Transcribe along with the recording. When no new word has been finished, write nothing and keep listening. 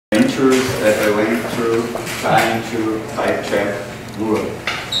adventures that I went through trying to type check Lua.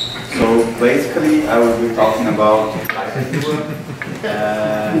 So basically, I will be talking about Typed Lua,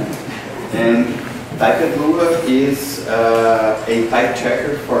 and Typed Lua is a type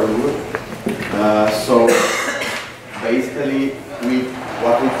checker for Lua. So basically,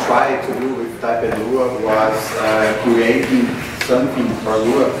 what we tried to do with Typed Lua was creating something for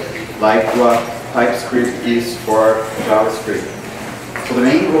Lua like what TypeScript is for JavaScript. So the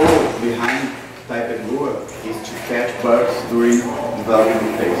main goal behind Typed Lua is to catch bugs during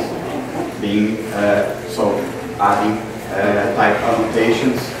development phase, adding type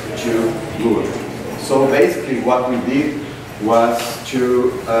annotations to Lua. So basically what we did was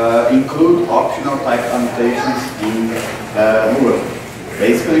to include optional type annotations in Lua.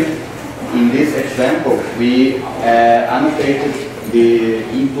 Basically, in this example, we annotated the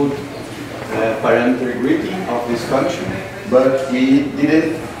input parameter greeting of this function, but we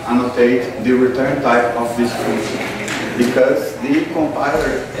didn't annotate the return type of this function because the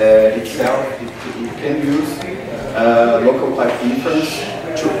compiler itself it can use local type inference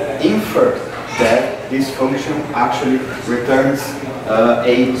to infer that this function actually returns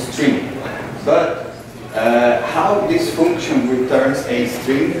a string. But how this function returns a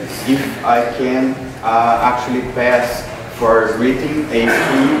string if I can actually pass for greeting a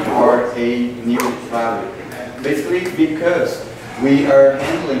string or a new value? Basically because we are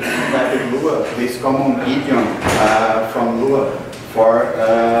handling in Lua this common idiom from Lua for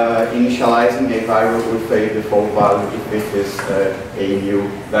initializing a variable with a default value if it is a new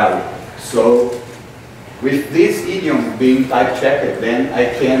value. So with this idiom being type checked, then I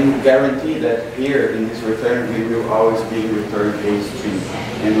can guarantee that here in this return we will always be returned a string.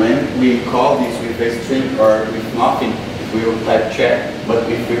 And when we call this with a string or with nothing, it will type check, but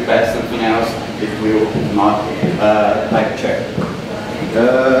if we pass something else, it will not type check.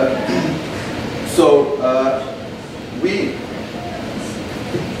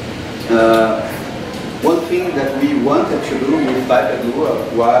 One thing that we wanted to do with Typed Lua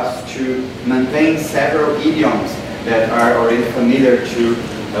was to maintain several idioms that are already familiar to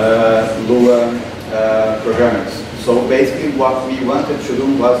Lua programmers. So basically what we wanted to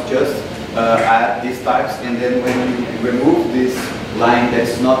do was just add these types, and then when you remove this line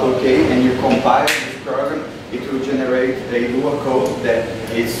that's not okay and you compile this program, it will generate a Lua code that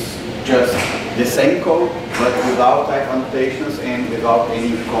is just the same code but without type annotations and without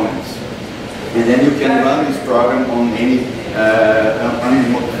any comments. And then you can run this program on any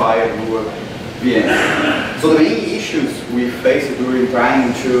unmodified Lua VM. So the main issues we faced during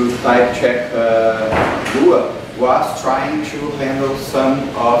trying to type check Lua was trying to handle some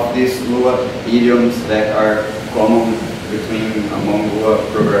of these Lua idioms that are common among Lua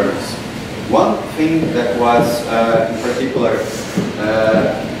programmers. One thing that was in particular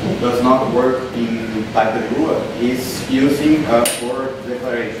does not work in Typed Lua is using for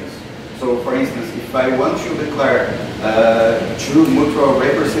declarations. So for instance, if I want to declare two mutual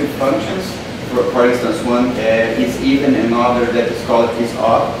recursive functions, for instance, one is even and another that is called is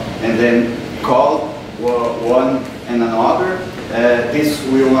odd, and then call one and another, this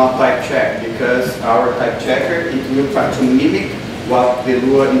will not type check because our type checker, it will try to mimic what the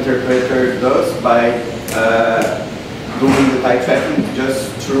Lua interpreter does by doing the type checking just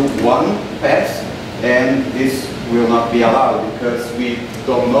through one pass, and this will not be allowed because we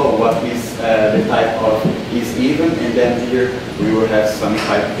don't know what is the type of is even, and then here we will have some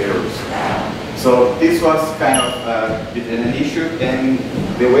type errors. So this was kind of an issue, and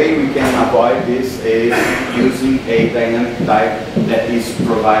the way we can avoid this is using a dynamic type that is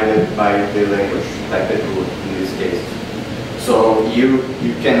provided by the language, Typed Lua in this case. So you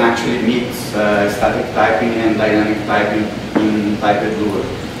can actually mix static typing and dynamic typing in Typed Lua.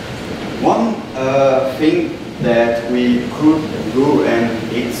 One thing that we could do, and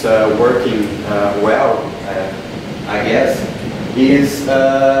it's working well, I guess, is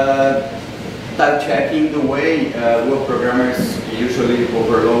type checking the way Lua programmers usually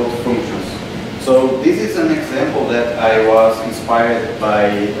overload functions. So this is an example that I was inspired by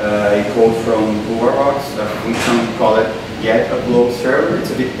a code from Murbach, a function called getUploadServer.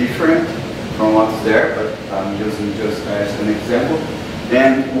 It's a bit different from what's there, but I'm using just as an example.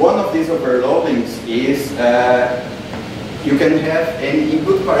 And one of these overloadings is you can have any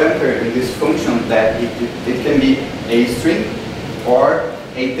input parameter in this function that it can be a string or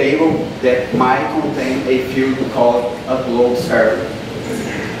a table that might contain a field called upload server.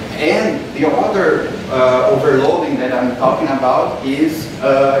 And the other overloading that I'm talking about is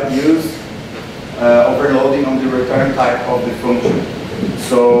overloading on the return type of the function.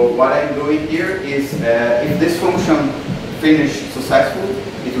 So what I'm doing here is if this function finished successfully,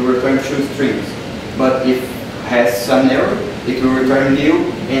 it will return has some error, it will return nil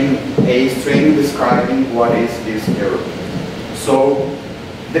and a string describing what is this error. So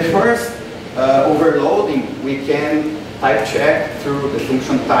the first overloading we can type check through the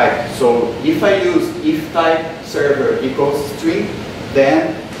function type. So if I use if type server equals string,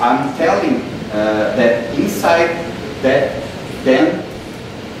 then I'm telling that inside that, then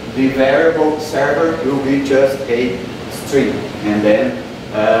the variable server will be just a string, and then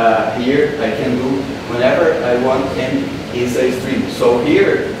here I can do whenever I want and is a string. So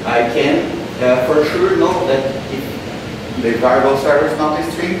here I can for sure know that if the variable server is not a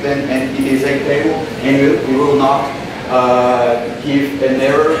string, then and it is a table, and it will not give an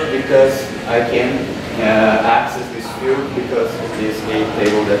error because I can access this field because it is a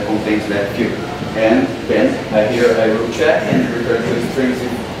table that contains that field. And then here I will check and return two strings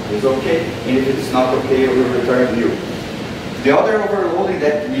if it is okay, and if it is not okay, I will return nil. The other overloading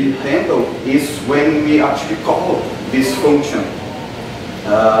that we handle is when we actually call this function,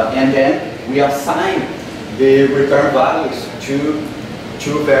 and then we assign the return values to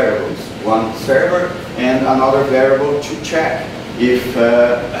two variables, one server and another variable to check if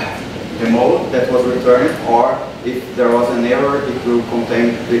the mode that was returned, or if there was an error, it will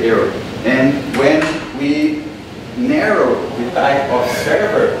contain the error. And when we narrow the type of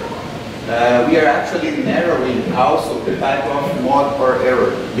server, we are actually narrowing also the type of mod or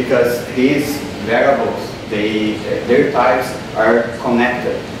error, because these variables, their types are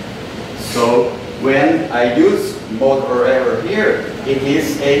connected. So when I use mod or error here, it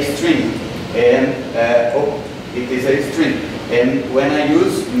is a string, and it is a string. And when I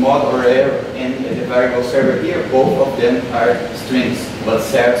use mod or error and the variable server here, both of them are strings, but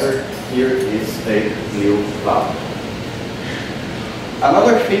server here is a new value.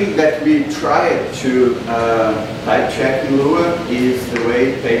 Another thing that we try to type check in Lua is the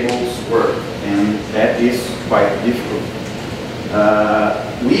way tables work, and that is quite difficult.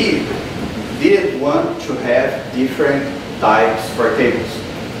 We didn't want to have different types for tables.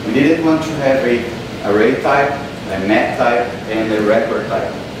 We didn't want to have an array type, a mat type, and a record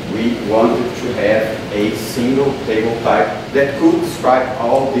type. We wanted to have a single table type that could describe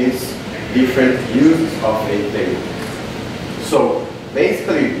all these different uses of a table. So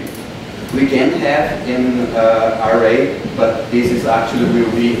basically, we can have an array, but this is actually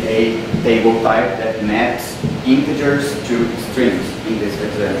will be a table type that maps integers to strings in this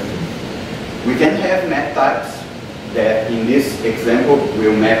example. We can have mat types that in this example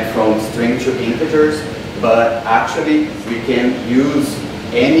will map from string to integers, but actually we can use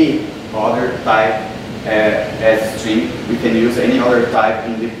any other type as string. We can use any other type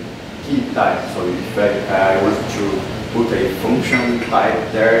in the key type. So if I want to put a function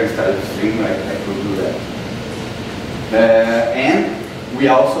type there instead of string, I could do that. And we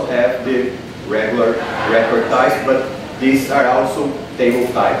also have the regular record types, but these are also table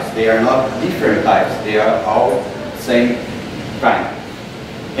types. They are not different types. They are all same kind.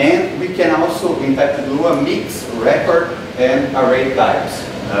 And we can also, in Typed Lua, mix record and array types,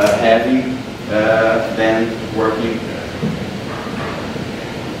 having them working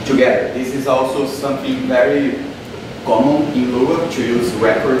together. This is also something very common in Lua, to use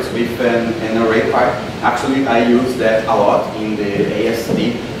records with an array part. Actually, I use that a lot in the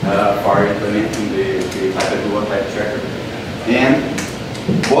ASD for implementing the Typed Lua type checker. And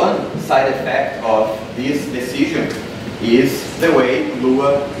one side effect of this decision is the way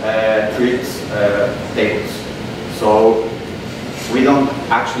Lua treats tables. So we don't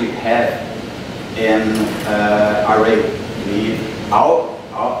actually have an array.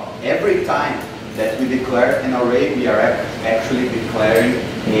 Every time that we declare an array, we are actually declaring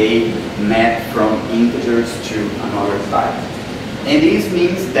a map from integers to another type. And this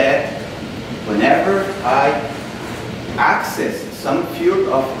means that whenever I access some field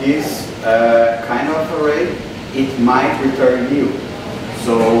of this kind of array, it might return nil.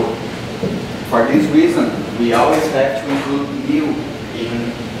 So for this reason, we always have to include nil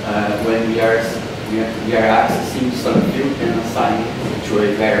in when we are accessing some field and assigning it to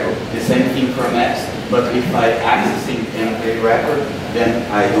a variable. The same thing for maps, but if I accessing a record,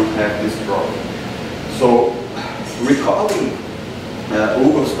 then I don't have this problem. So recalling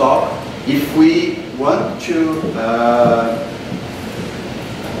Hugo's talk, if we want to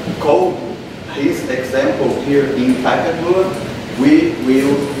code his example here in Typed Lua, we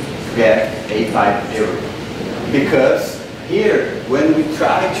will get a type error. Because here, when we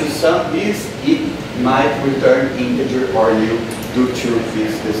try to sum this, it might return integer or nil due to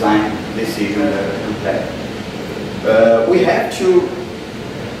this design decision that we have. We have to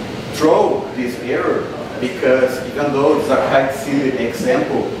throw this error because even though it's a quite silly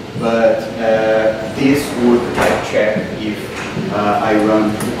example, but this would check if I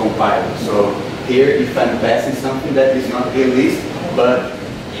run the compiler. So here, if I'm passing something that is not a list, but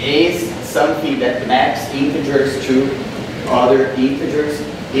is something that maps integers to other integers,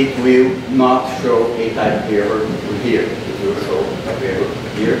 it will not show a type error here. It will show a error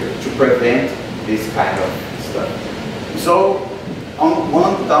here to prevent this kind of stuff. So, on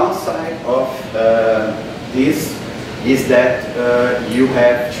one downside of this is that you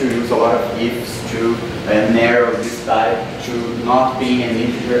have to use a lot of ifs to narrow this type to not being an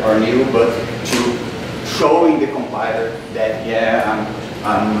integer or nil, but to showing the compiler that yeah,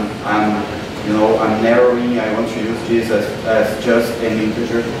 I'm narrowing. I want to use this as just an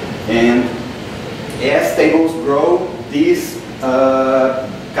integer. And as tables grow, these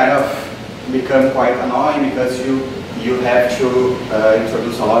kind of become quite annoying because you have to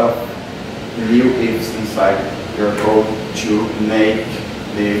introduce a lot of new ifs inside your code to make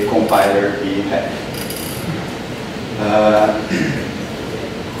the compiler be happy.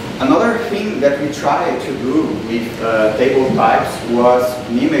 Another thing that we tried to do with table types was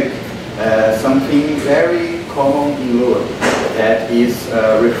mimic something very common in Lua, that is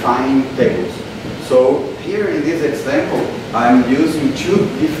refining tables. So here in this example, I'm using two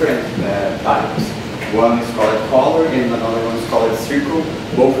different types. One is called color and another one is called circle.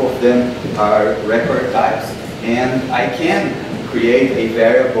 Both of them are record types, and I can create a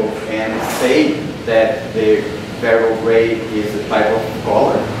variable and say that the variable gray is a type of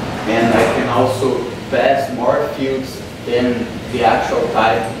color, and I can also pass more fields than the actual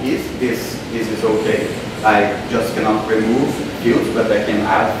type is. This is okay. I just cannot remove fields, but I can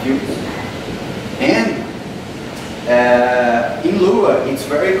add fields. And in Lua, it's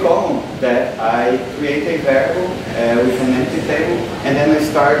very common that I create a variable with an empty table, and then I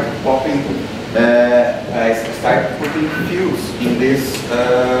start putting fields in this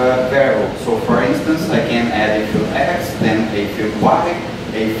variable. So for instance, I can add a field X, then a field Y,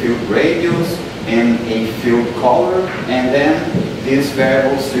 a field radius, and a field color, and then this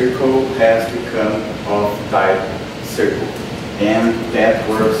variable circle has become of type circle. And that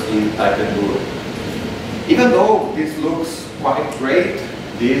works in Typed Lua. Even though this looks quite great,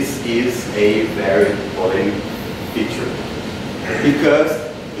 this is a very polemic feature because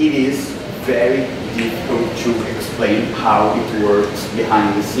it is very difficult to explain how it works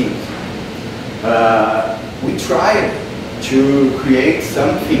behind the scenes. We tried to create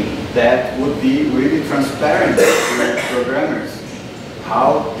something that would be really transparent to programmers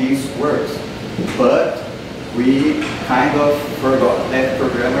how this works, but we kind of forgot that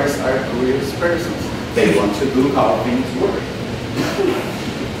programmers are curious persons. They want to do how things work.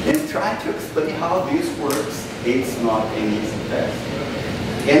 And trying to explain how this works, it's not an easy task.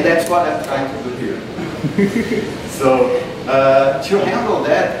 And that's what I'm trying to do here. So, to handle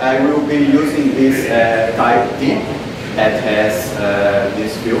that, I will be using this type D that has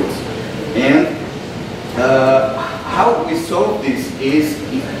these fields. And how we solve this is,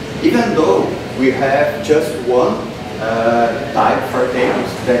 even though we have just one type for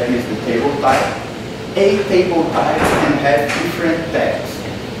tables, that is the table type, a table type can have different tags.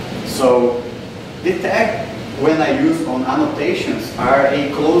 So the tag, when I use on annotations, are a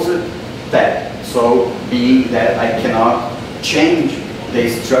closed tag. So being that I cannot change the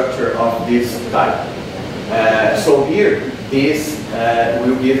structure of this type. So here, this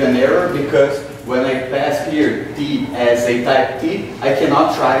will give an error because when I pass here T as a type T, I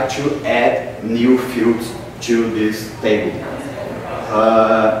cannot try to add new fields to this table.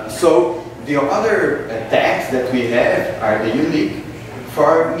 So the other tags that we have are the unique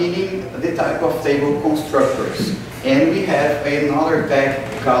for meaning the type of table constructors. And we have another tag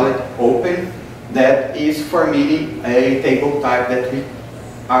called open that is for meaning a table type that we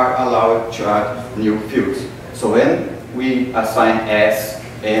are allowed to add new fields. So when we assign S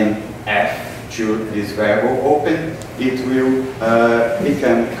and F to this variable open, it will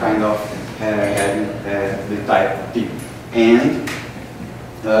become kind of having the type D. And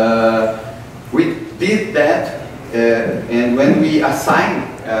we did that, and when we assign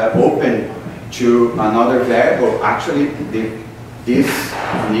open to another variable, actually this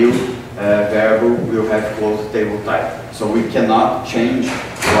new variable will have closed table type. So we cannot change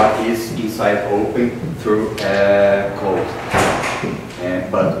what is inside open through closed.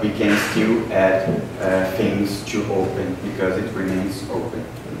 But we can still add things to open because it remains open.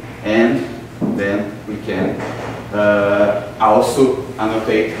 And then we can also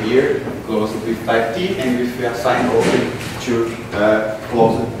annotate here, close it with type T, and if we assign open to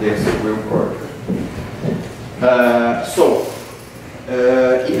close it, this will work.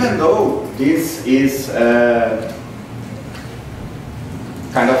 Even though this is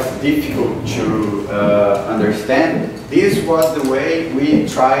kind of difficult to understand, this was the way we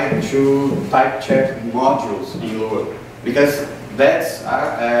tried to type check modules in Lua, because that's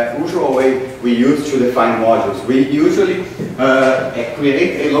a usual way we use to define modules. We usually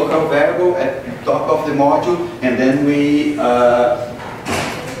create a local variable at the top of the module, and then we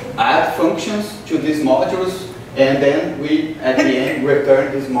add functions to these modules, and then we, at the end,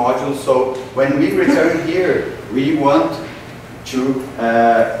 return this module. So when we return here, we want to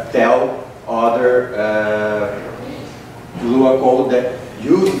tell other Lua code that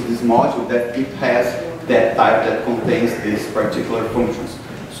uses this module that it has that type that contains these particular functions.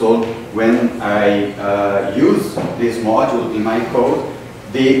 So when I use this module in my code,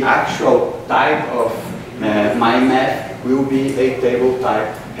 the actual type of my math will be a table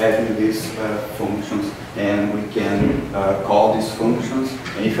type having these functions, and we can call these functions,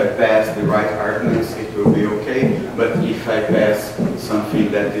 and if I pass the right arguments it will be okay, but if I pass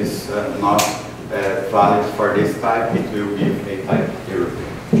something that is not valid for this type, it will be a type error.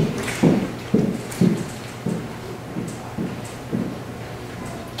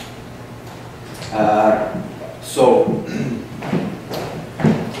 So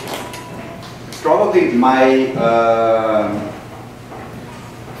probably my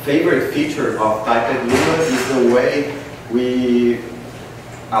favorite feature of Typed Lua is the way we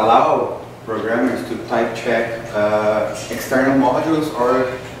allow programmers to type check external modules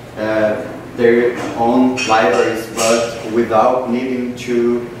or their own libraries, but without needing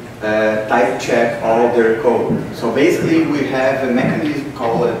to type check all their code. So basically we have a mechanism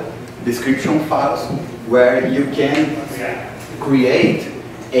called description files, where you can create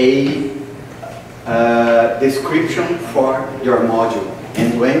a description for your module.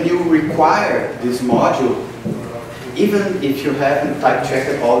 And when you require this module, even if you haven't type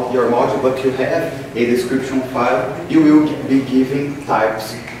checked all your module, but you have a description file, you will be giving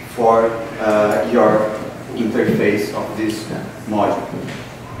types for your interface of this module.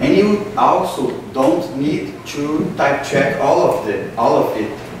 And you also don't need to type check all of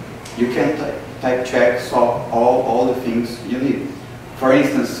it. You can type check all the things you need. For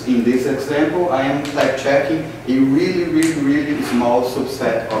instance, in this example, I am type checking a really small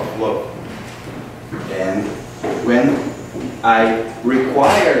subset of love. And when I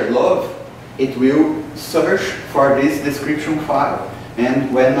require love, it will search for this description file.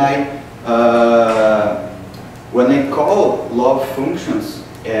 And when I call love functions,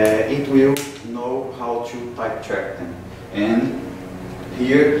 it will know how to type check them. And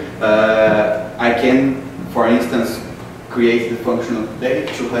here I can, for instance, create the function update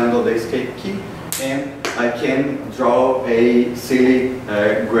to handle the escape key, and I can draw a silly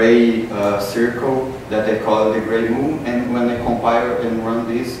gray circle that I call the gray moon, and when I compile and run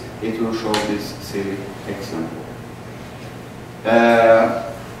this, it will show this silly example.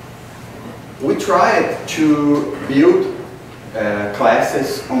 We tried to build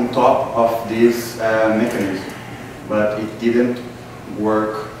classes on top of this mechanism, but it didn't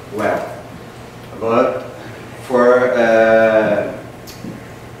work well. But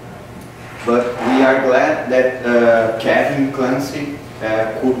we are glad that Kevin Clancy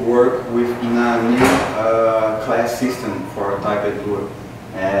could work within a new class system for Typed Lua.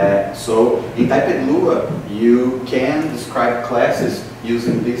 So in Typed Lua, you can describe classes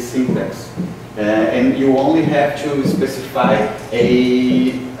using this syntax. And you only have to specify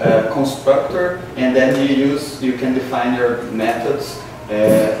a constructor, and then you can define your methods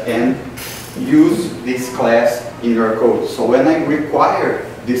and use this class in your code. So when I require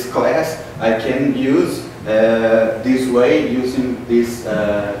this class, I can use this way, using this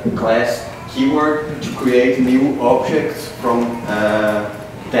class keyword to create new objects from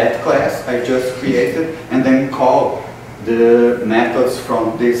that class I just created, and then call the methods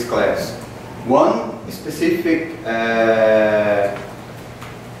from this class. One specific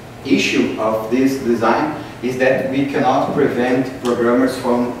issue of this design is that we cannot prevent programmers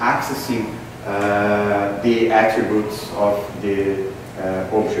from accessing the attributes of the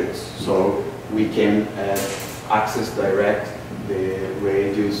objects. So we can access direct the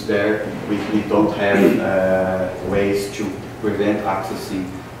radius there. We don't have ways to prevent accessing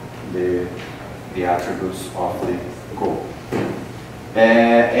the attributes of the code.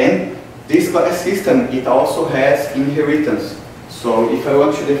 And this class system, it also has inheritance. So if I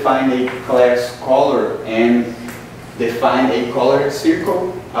want to define a class color and define a colored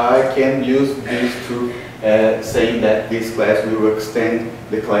circle, I can use these two saying that this class will extend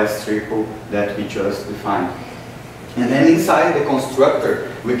the class circle that we just defined. And then inside the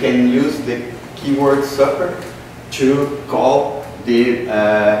constructor, we can use the keyword supper to call the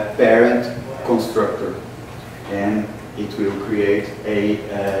parent constructor. And it will create a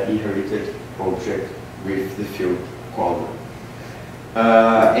inherited object with the field color.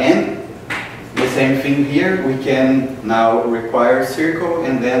 And the same thing here, we can now require circle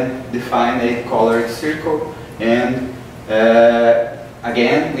and then define a colored circle, and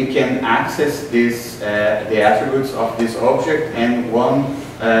again we can access this, the attributes of this object, and one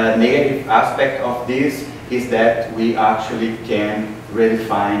negative aspect of this is that we actually can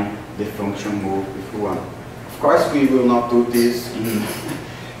redefine the function move if we want. Of course we will not do this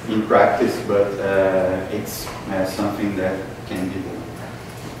in practice, but it's something that can be done.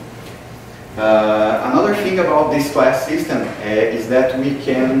 Another thing about this class system is that we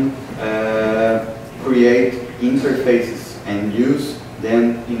can create interfaces and use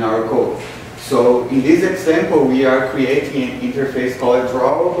them in our code. So in this example, we are creating an interface called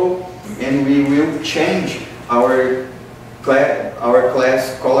drawable, and we will change our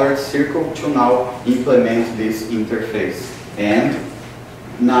class colored circle to now implement this interface. And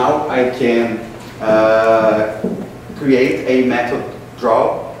now I can create a method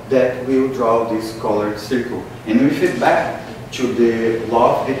draw that will draw this colored circle. And with it back to the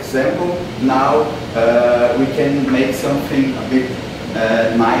love example, now we can make something a bit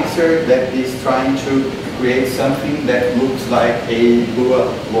nicer that is trying to create something that looks like a Lua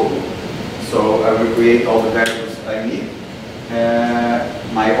logo. So I will create all the variables I need,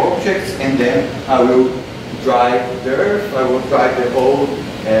 my objects, and then I will drive the earth, I will drive the hole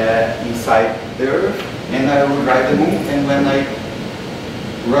inside the earth, and I will drive the moon, and when I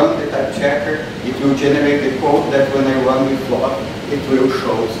run the type checker, it will generate the code that when I run with log, it will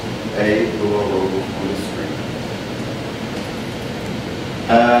show a Lua logo on the screen.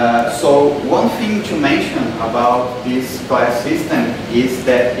 So one thing to mention about this class system is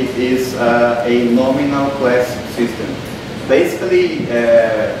that it is a nominal class system. Basically,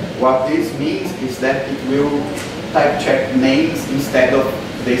 what this means is that it will type check names instead of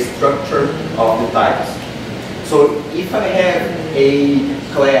the structure of the types. So if I have a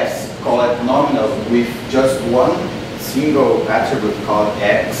class called nominal with just one single attribute called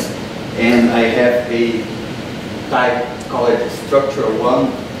x, and I have a type called structure1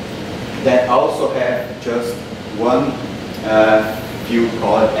 that also have just one field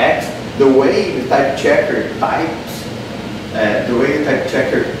called x, the way the type checker types, the way the type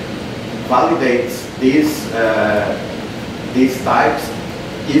checker validates these types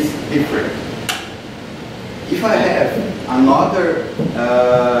is different. If I have another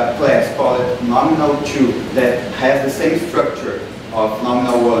class called nominal2 that has the same structure of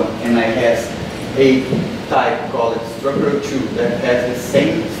nominal1, and I have a type called structural2 that has the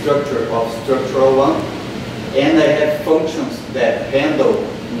same structure of structural1, and I have functions that handle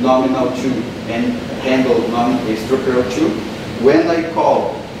nominal2 and handle structural2, when I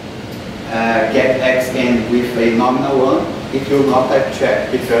call getXN with a nominal1, it will not type check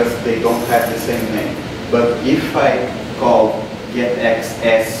because they don't have the same name. But if I call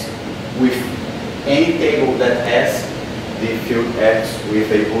getXS with any table that has the field x with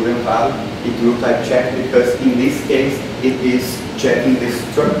a boolean value, it will type check because in this case it is checking the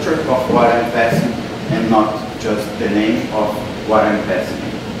structure of what I'm passing and not just the name of what I'm passing.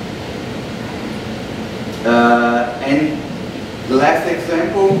 And the last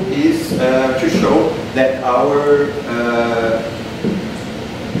example is to show that our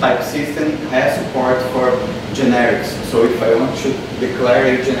type system has support for generics. So if I want to declare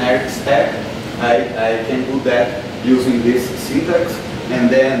a generic stack, I can do that using this syntax, and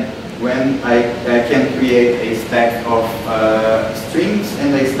then when I can create a stack of strings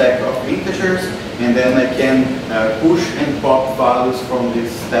and a stack of integers, and then I can push and pop values from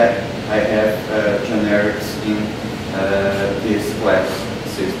this stack. I have generics in this class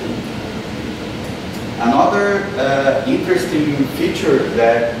system. Another interesting feature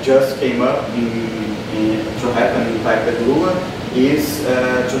that just came up to happen in Typed Lua is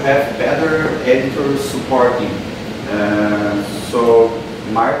to have better editor supporting. So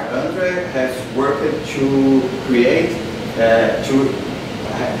Mark Andre has worked to create, to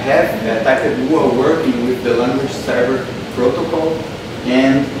have Typed Lua working with the language server protocol,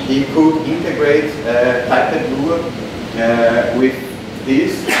 and he could integrate Typed Lua with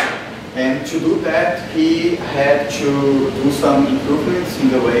this. And to do that, he had to do some improvements in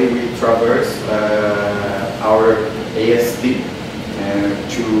the way we traverse our AST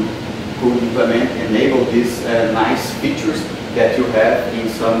to enable these nice features that you have in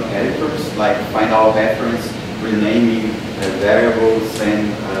some editors, like find all reference, renaming variables,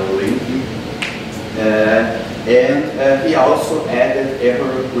 and linking. And he also added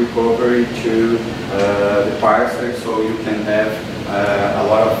error recovery to the parser, so you can have a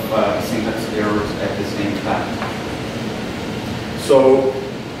lot of syntax errors at the same time. So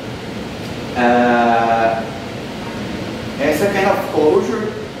as a kind of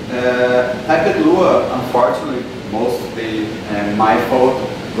closure, Typed Lua, unfortunately, mostly my fault,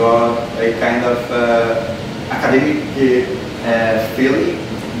 got a kind of academic feeling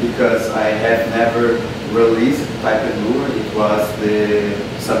because I have never released Typed Lua. It was the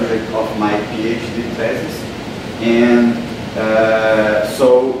subject of my PhD thesis, and so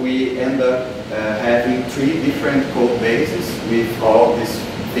we end up having 3 different code bases with all these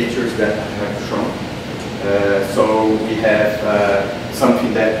features that I have shown. So we have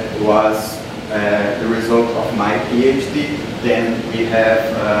something that was the result of my PhD. Then we have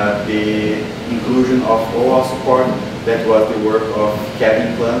the inclusion of OAuth support. That was the work of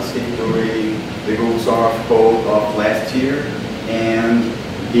Kevin Clancy during the Google Summer of Code of last year. And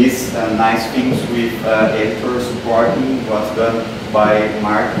these nice things with editor supporting was done by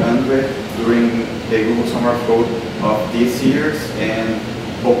Mark Andre during the Google Summer of Code of this year. And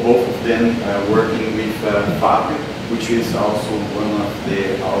both of them working with Fabio, which is also one of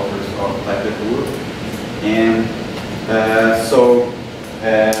the authors of Typed Lua. And so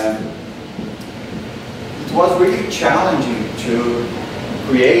it was really challenging to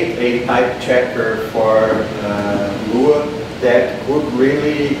create a type checker for Lua that could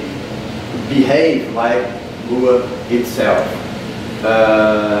really behave like Lua itself.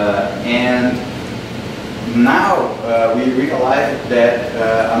 And now we realized that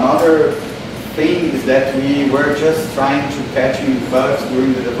another thing is that we were just trying to catch bugs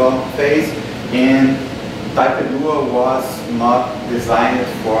during the development phase, and Typed Lua was not designed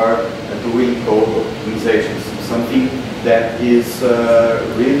for doing code optimizations, something that is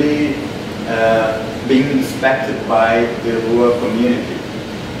really being inspected by the Lua community.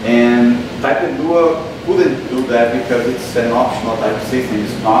 And Typed Lua couldn't do that because it's an optional type system.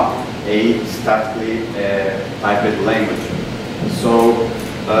 It's not a statically typed language. So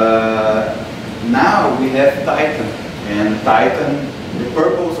now we have Titan, and Titan, the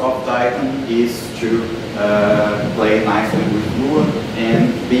purpose of Titan is to play nicely with Lua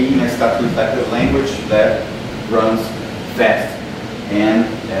and being a statically typed language that runs fast. And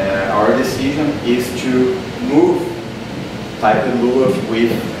our decision is to move Typed Lua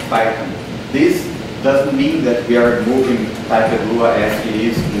with Titan. This doesn't mean that we are moving Typed Lua as it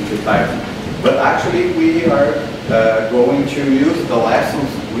is into Titan, but actually we are going to use the lessons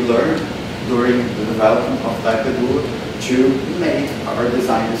we learned during the development of Typed Lua to make our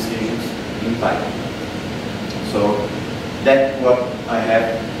design decisions in Titan. So that's what I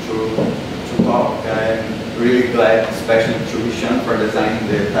have to talk. I'm really glad, especially to Ishan, for designing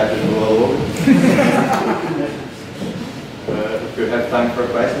the Typed Lua logo. If you have time for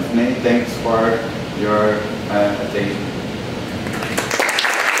questions, many thanks for your attention.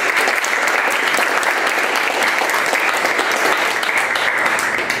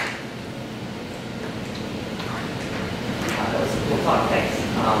 That was a cool talk, thanks.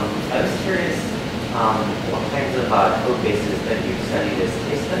 I was curious what kinds of code bases that you studied as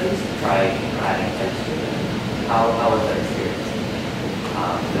case studies to try adding types to them. How was that experience?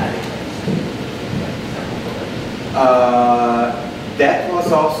 Adding types to that was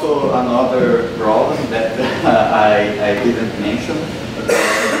also another problem that I didn't mention.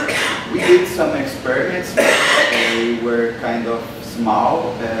 We did some experiments. They were kind of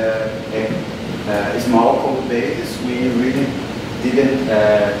small, small code bases. We really didn't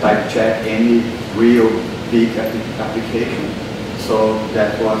type check any real big application. So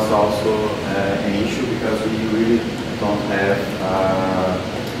that was also an issue because we really don't have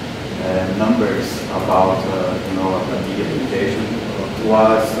numbers about a big application. It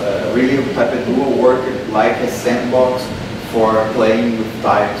was really Typed Lua worked like a sandbox for playing with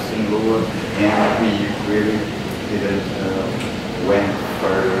types in Lua, and we really didn't went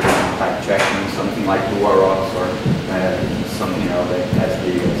for type checking something like Lua rocks or something else as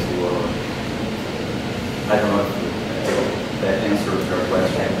big as Lua. I don't know if that answers your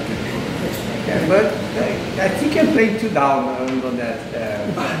question. Yeah, but I think I'm playing too down on that.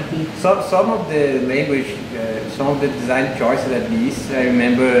 Some of the language, some of the design choices at least, I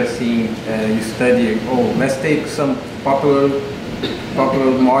remember seeing you study, let's take some popular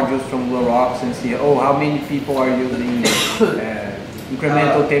modules from LaRox and see, how many people are using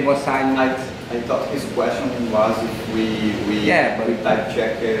incremental table assignment. I thought his question was if we type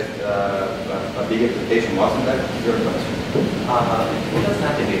checked a big application. Wasn't that your question? It doesn't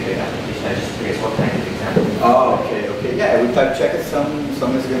have to be a big application. I'm just curious what kind of example. Oh, okay. Yeah, we type checked some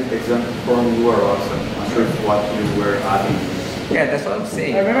example from URLs. I'm not sure what you were adding. Yeah, that's what I'm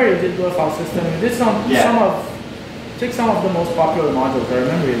saying. I remember you did Lua file system. You did took some of the most popular modules. I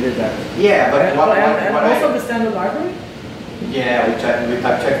remember you did that. Yeah, but and most of the standard library. Yeah, we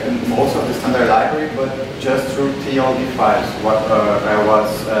type checked most of the standard library, but just through TLD files. What I was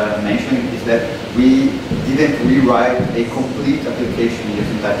mentioning is that we didn't rewrite a complete application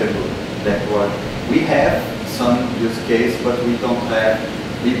using Typed Lua. That was, we have some use case, but we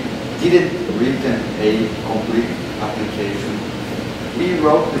didn't written a complete application. We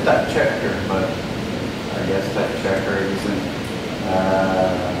wrote the type checker, but I guess type checker isn't.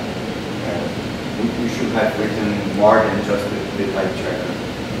 We should have written more than just the type checker.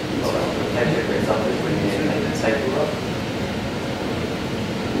 Type checker itself is written in Typed Lua?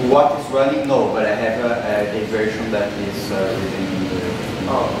 What is running? No, but I have a version that is written in the.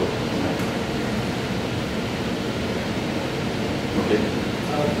 Oh, cool. Okay.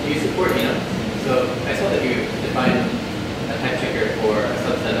 Do you support enums? So I saw that you defined a type checker for a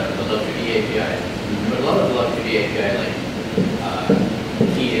subset of the Lua2D API, but a lot of the Lua2D API, like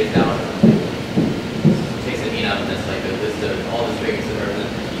key is down. That's like a list of all the strings that are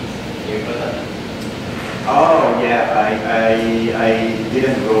represented keys. Can you put that in? Oh yeah, I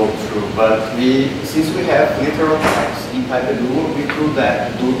didn't go through, but since we have literal types in Typed Lua, we could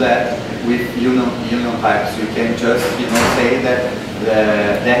do that with union types. You can just say that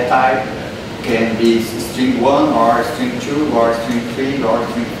that type can be string 1 or string 2 or string 3 or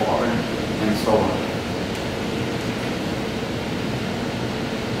string 4 and so on.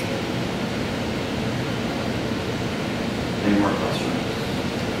 Any more questions?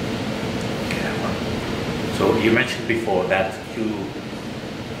 So you mentioned before that you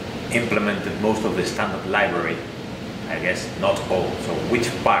implemented most of the standard library, I guess not all. So which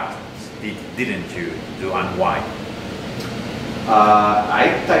parts didn't you do and why?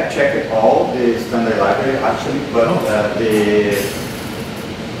 I type checked all the standard library actually, but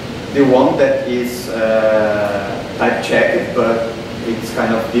the one that is type checked but it's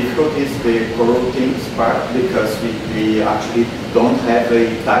kind of difficult is the coroutines part, because we actually don't have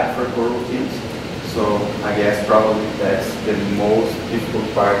a type for coroutines. So I guess probably that's the most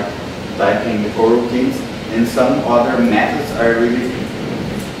difficult part, typing the coroutines. And some other methods are really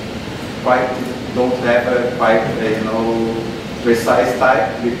don't have a quite precise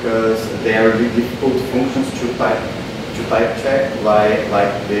type, because they are really difficult functions to type check, like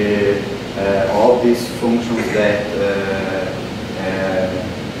all these functions that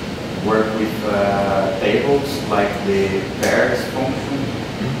work with tables, like the pairs function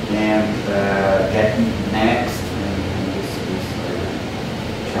and get next, and this is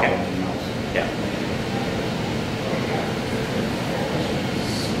challenging.